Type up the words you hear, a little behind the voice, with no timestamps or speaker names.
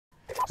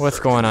What's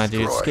going on,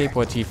 dude?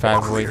 Skateboard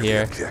T5 Void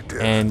here,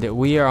 and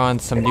we are on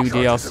some new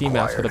DLC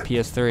maps for the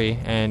PS3,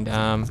 and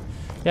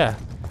yeah,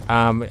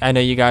 I know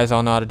you guys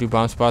all know how to do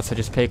bomb spots, so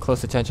just pay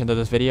close attention to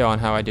this video on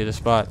how I do the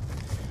spot,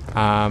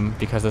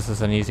 because this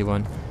is an easy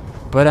one.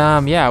 But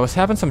yeah, I was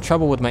having some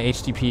trouble with my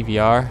HDP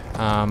VR.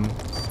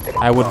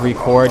 I would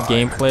record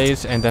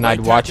gameplays and then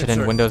I'd watch it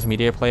in Windows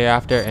Media Player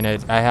after, and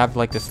I have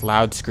like this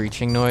loud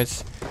screeching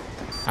noise.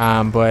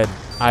 But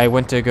I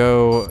went to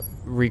go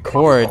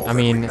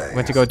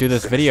do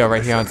this video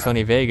right here on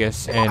Sony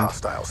Vegas, and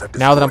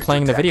now that I'm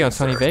playing the video on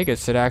Sony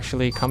Vegas, it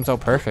actually comes out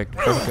perfect.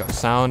 Perfect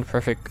sound,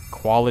 perfect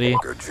quality,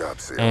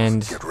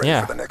 and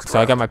yeah, so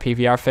I got my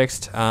PVR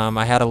fixed.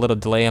 I had a little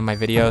delay on my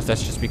videos.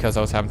 That's just because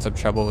I was having some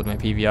trouble with my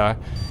PVR.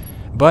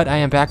 But I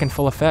am back in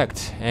full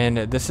effect, and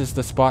this is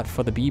the spot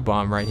for the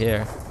B-bomb right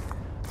here.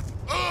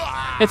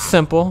 It's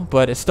simple,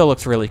 but it still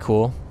looks really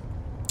cool.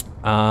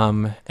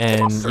 And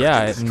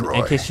yeah,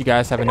 in case you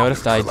guys haven't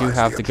noticed, I do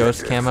have the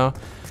ghost camo.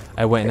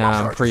 I went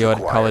and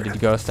pre-ordered Call of Duty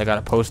Ghost. I got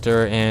a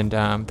poster and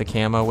the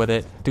camo with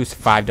it. It was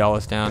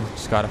 $5 down.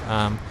 Just got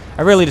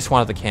I really just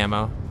wanted the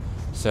camo.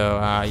 So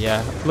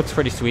yeah, it looks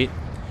pretty sweet.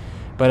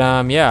 But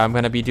yeah, I'm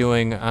gonna be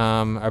doing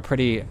a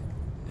pretty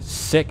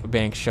sick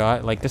bank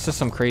shot. Like, this is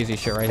some crazy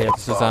shit right here.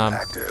 This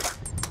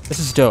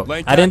is dope.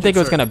 I didn't think it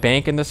was gonna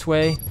bank in this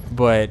way,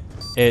 but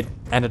it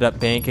ended up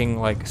banking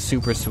like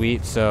super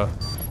sweet. So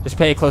just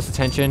pay close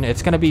attention.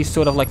 It's gonna be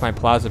sort of like my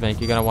plaza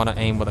bank. You're gonna want to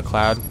aim with a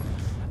cloud.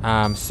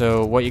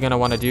 So what you're gonna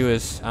want to do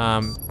is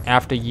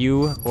after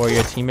you or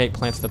your teammate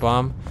plants the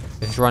bomb,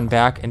 just run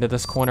back into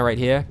this corner right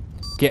here.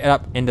 Get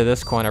up into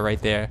this corner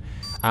right there.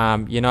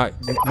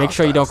 Make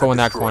sure you don't go in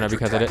that corner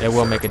because it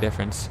will make a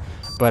difference.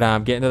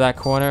 But get into that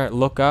corner,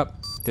 look up.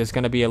 There's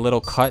going to be a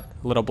little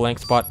little blank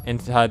spot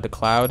inside the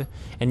cloud,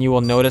 and you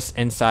will notice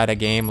inside a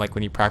game, like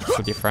when you practice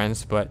with your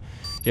friends. But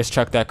just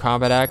chuck that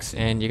combat axe,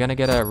 and you're going to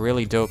get a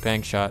really dope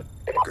bank shot.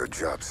 Good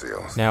job,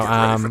 Seals.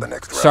 Now,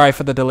 sorry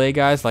for the delay,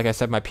 guys. Like I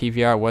said, my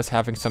PVR was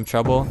having some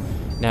trouble.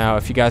 Now,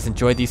 if you guys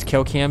enjoyed these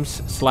kill cams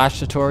 /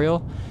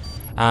 tutorial,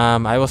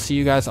 I will see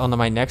you guys on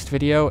my next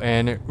video,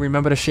 and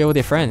remember to share with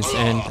your friends.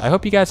 And I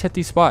hope you guys hit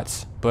these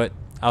spots, but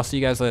I'll see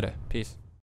you guys later. Peace.